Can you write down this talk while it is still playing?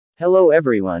Hello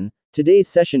everyone. Today's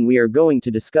session we are going to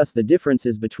discuss the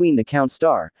differences between the count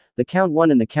star, the count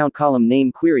one and the count column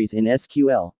name queries in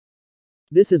SQL.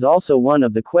 This is also one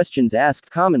of the questions asked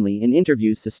commonly in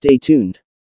interviews, so stay tuned.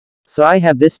 So I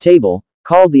have this table,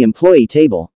 called the employee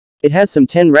table. It has some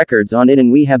 10 records on it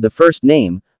and we have the first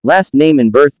name, last name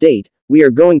and birth date. We are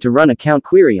going to run a count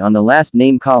query on the last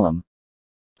name column.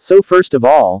 So first of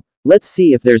all, let's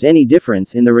see if there's any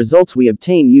difference in the results we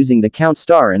obtain using the count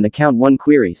star and the count one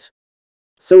queries.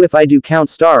 So if I do count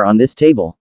star on this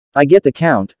table, I get the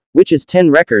count, which is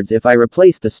 10 records. If I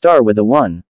replace the star with a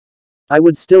 1, I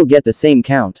would still get the same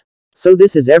count. So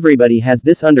this is everybody has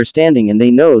this understanding and they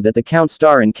know that the count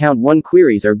star and count one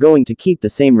queries are going to keep the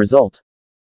same result.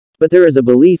 But there is a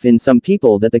belief in some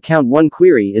people that the count one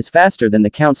query is faster than the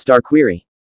count star query.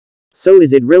 So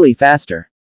is it really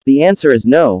faster? The answer is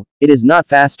no, it is not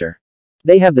faster.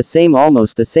 They have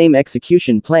almost the same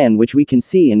execution plan, which we can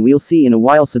see and we'll see in a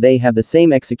while. So they have the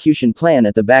same execution plan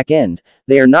at the back end.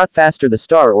 They are not faster the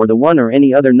star or the 1 or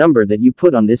any other number that you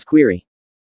put on this query.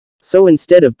 So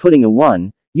instead of putting a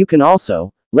 1, you can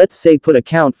also, let's say, put a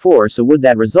count 4. So would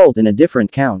that result in a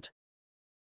different count?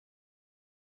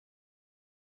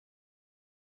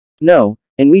 No,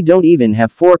 and we don't even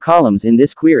have 4 columns in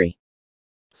this query.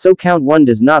 So count 1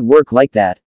 does not work like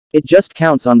that. It just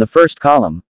counts on the first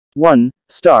column. 1,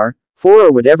 star, 4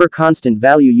 or whatever constant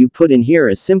value you put in here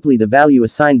is simply the value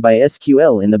assigned by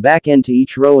SQL in the back end to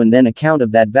each row, and then a count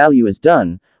of that value is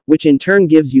done, which in turn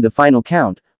gives you the final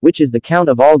count, which is the count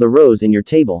of all the rows in your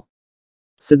table.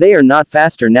 So they are not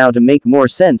faster. Now to make more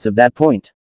sense of that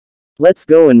point, let's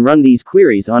go and run these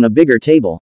queries on a bigger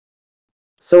table.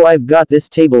 So I've got this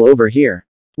table over here,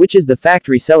 which is the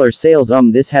factory seller sales.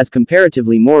 This has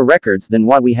comparatively more records than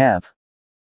what we have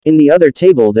in the other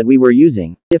table that we were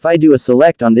using. If I do a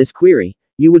select on this query,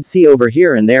 you would see over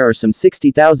here and there are some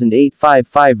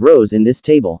 60,855 rows in this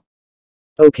table.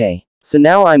 Okay, so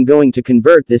now I'm going to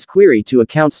convert this query to a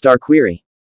count star query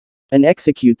and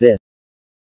execute this.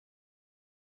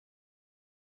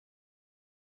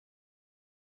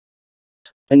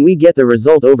 And we get the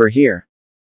result over here.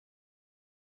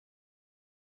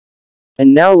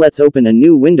 And now let's open a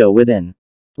new window within.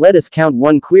 Let us count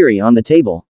one query on the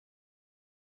table.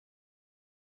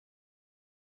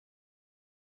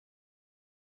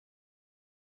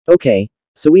 Okay,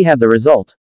 so we have the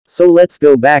result. So let's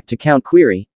go back to count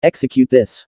query, execute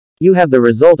this. You have the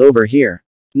result over here.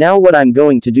 Now what I'm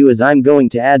going to do is I'm going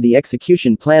to add the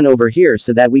execution plan over here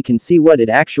so that we can see what it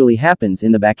actually happens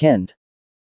in the backend.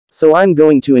 So I'm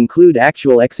going to include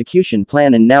actual execution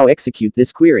plan and now execute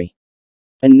this query.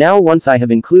 And now once I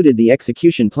have included the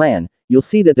execution plan, you'll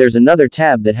see that there's another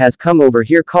tab that has come over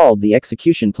here called the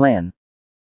execution plan.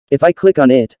 If I click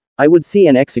on it, I would see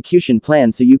an execution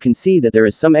plan, so you can see that there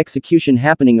is some execution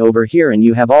happening over here and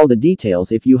you have all the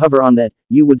details. If you hover on that,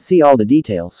 you would see all the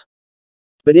details.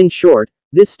 But in short,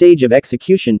 this stage of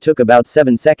execution took about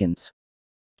 7 seconds.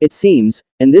 It seems,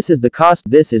 and this is the cost.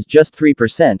 This is just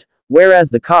 3%, whereas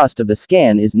the cost of the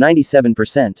scan is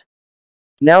 97%.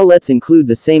 Now let's include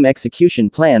the same execution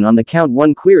plan on the count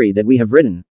one query that we have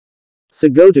written. So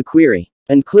go to query,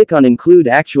 and click on include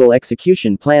actual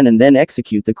execution plan and then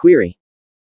execute the query.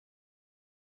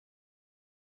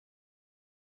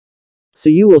 So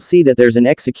you will see that there's an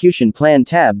execution plan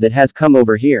tab that has come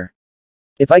over here.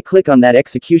 If I click on that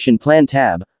execution plan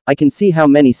tab, I can see how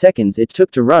many seconds it took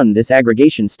to run this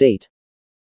aggregation state.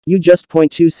 You just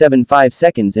 0.275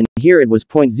 seconds and here it was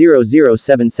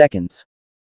 0.007 seconds.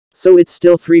 So it's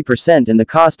still 3% and the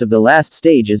cost of the last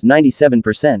stage is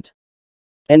 97%.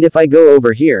 And if I go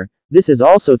over here, this is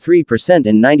also 3%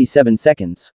 and 97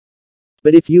 seconds.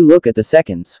 But if you look at the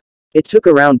seconds, it took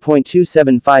around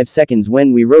 0.275 seconds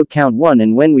when we wrote count 1,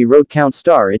 and when we wrote count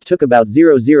star it took about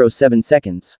 0.007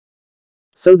 seconds.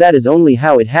 So that is only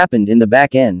how it happened in the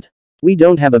back end. We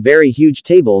don't have a very huge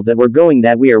table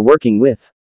that we are working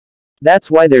with.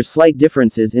 That's why there's slight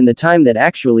differences in the time that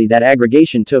actually that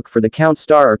aggregation took for the count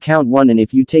star or count 1, and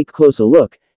if you take closer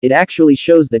look, it actually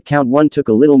shows that count 1 took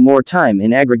a little more time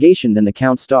in aggregation than the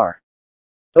count star.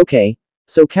 Okay,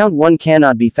 so count 1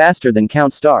 cannot be faster than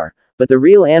count star. But the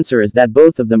real answer is that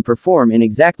both of them perform in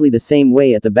exactly the same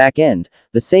way at the back end.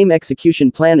 The same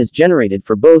execution plan is generated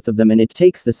for both of them and it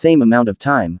takes the same amount of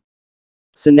time.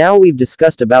 So now we've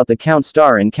discussed about the count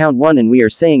star and count 1 and we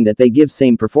are saying that they give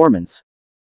same performance.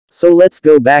 So let's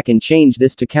go back and change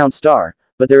this to count star,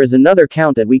 but there is another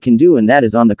count that we can do and that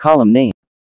is on the column name.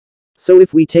 So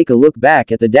if we take a look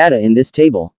back at the data in this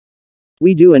table,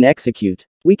 we do an execute,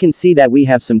 we can see that we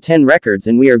have some 10 records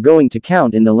and we are going to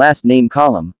count in the last name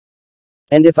column.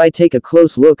 And if I take a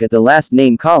close look at the last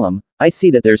name column, I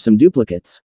see that there's some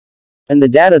duplicates. And the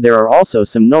data there are also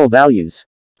some null values.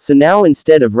 So now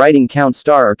instead of writing count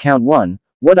star or count1,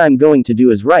 what I'm going to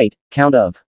do is write count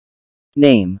of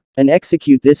name and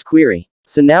execute this query.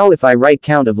 So now if I write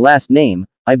count of last name,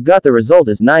 I've got the result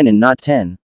as 9 and not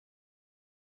 10.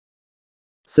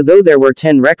 So though there were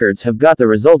 10 records, have got the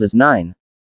result as 9.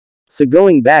 So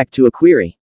going back to a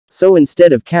query. So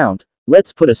instead of count,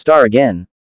 let's put a star again.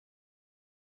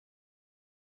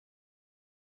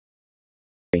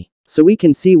 So we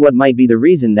can see what might be the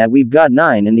reason that we've got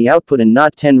 9 in the output and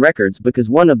not 10 records, because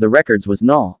one of the records was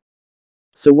null.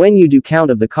 So when you do count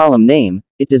of the column name,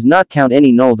 it does not count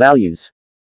any null values.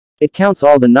 It counts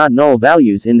all the not null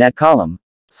values in that column.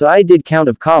 So I did count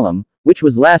of column, which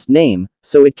was last name,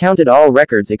 so it counted all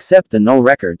records except the null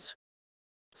records.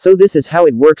 So this is how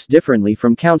it works differently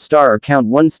from count star or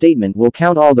count1 statement will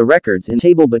count all the records in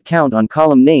table, but count on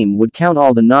column name would count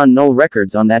all the non-null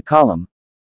records on that column.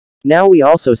 Now we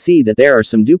also see that there are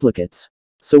some duplicates.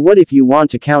 So what if you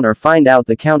want to count or find out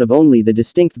the count of only the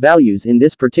distinct values in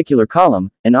this particular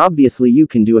column, and obviously you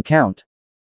can do a count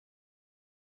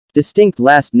distinct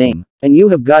last name, and you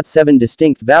have got 7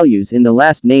 distinct values in the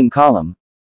last name column.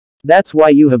 That's why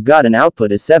you have got an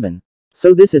output as 7.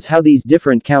 So this is how these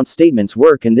different count statements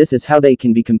work, and this is how they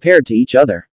can be compared to each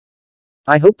other.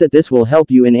 I hope that this will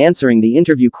help you in answering the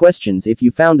interview questions. If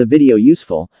you found the video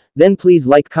useful, then please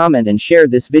like, comment and share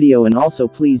this video, and also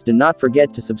please do not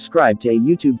forget to subscribe to a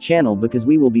YouTube channel because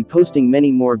we will be posting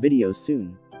many more videos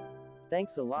soon.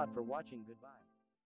 Thanks a lot for watching. Goodbye.